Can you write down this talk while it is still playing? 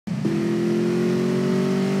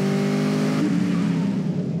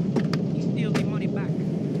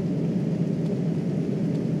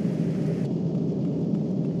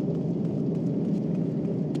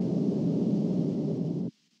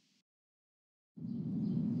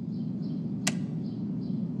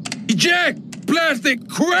Jack, plastic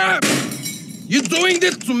crap! You doing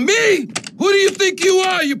this to me? Who do you think you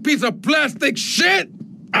are, you piece of plastic shit?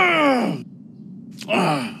 Bro,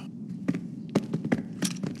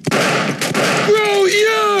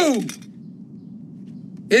 you!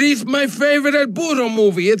 It is my favorite El Burro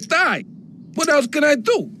movie. It died. What else can I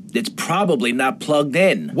do? It's probably not plugged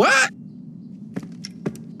in. What?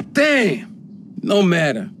 Damn. No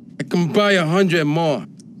matter. I can buy 100 more.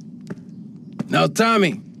 Now,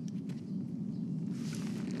 Tommy.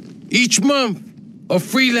 Each month, a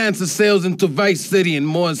freelancer sails into Vice City in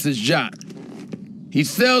Morris's yacht. He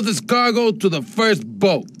sells his cargo to the first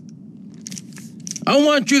boat. I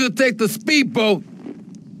want you to take the speedboat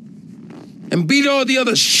and beat all the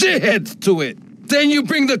other shitheads to it. Then you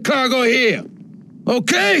bring the cargo here.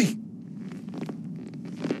 Okay?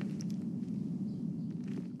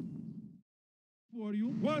 For you.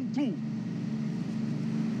 1, 2.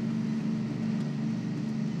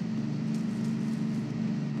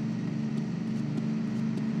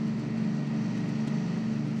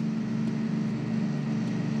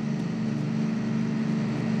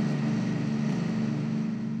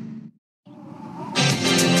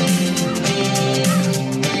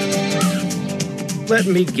 Let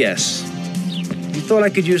me guess. You thought I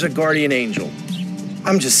could use a guardian angel?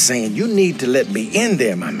 I'm just saying, you need to let me in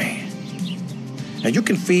there, my man. Now, you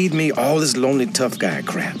can feed me all this lonely tough guy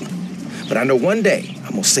crap, but I know one day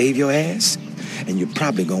I'm gonna save your ass, and you're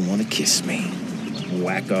probably gonna want to kiss me.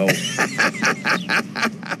 Wacko.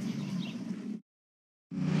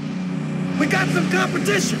 We got some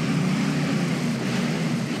competition.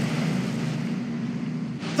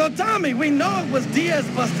 So, Tommy, we know it was Diaz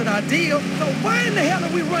busted our deal, so why in the hell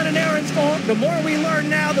are we running errands for him? The more we learn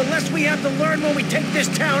now, the less we have to learn when we take this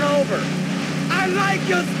town over. I like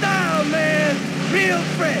your style, man. Real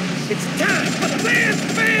fresh. It's time for the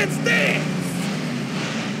last man's dance.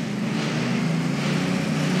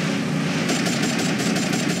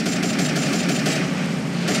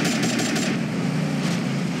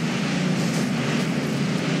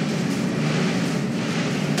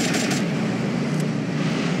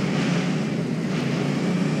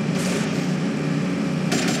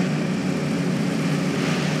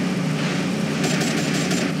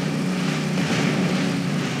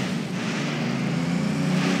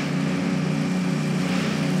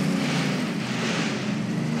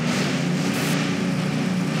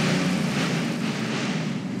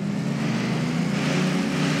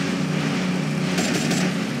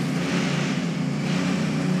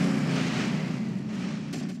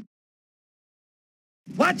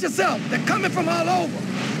 Watch yourself. They're coming from all over.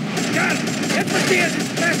 Got it. Get for Diaz as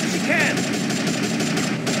fast as you can.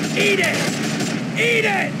 Eat it. Eat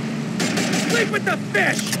it. Sleep with the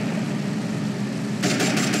fish.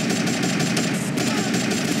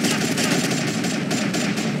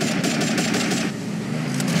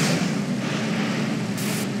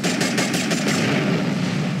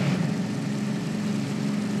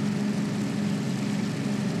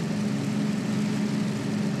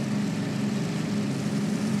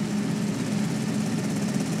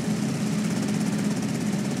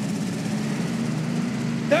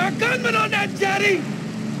 There are gunmen on that jetty!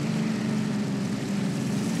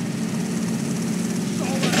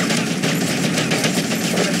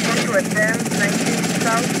 Respond to advance 19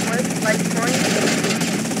 southwest Light Point.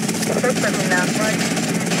 Suspect in that light.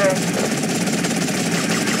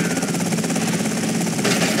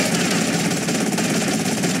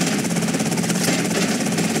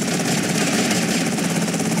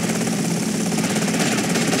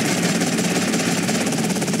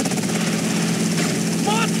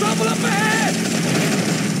 Trouble up ahead!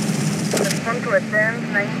 Respond to advance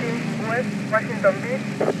 19 west Washington Beach.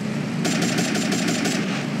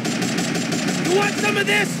 You want some of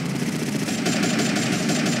this?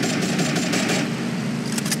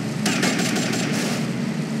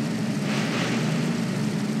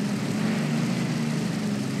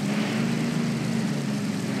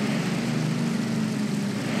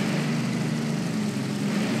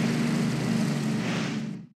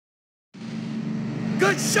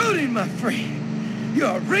 Good shooting, my friend.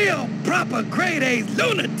 You're a real, proper grade-A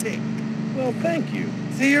lunatic. Well, thank you.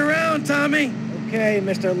 See you around, Tommy. Okay,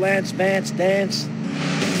 Mr. Lance Vance Dance.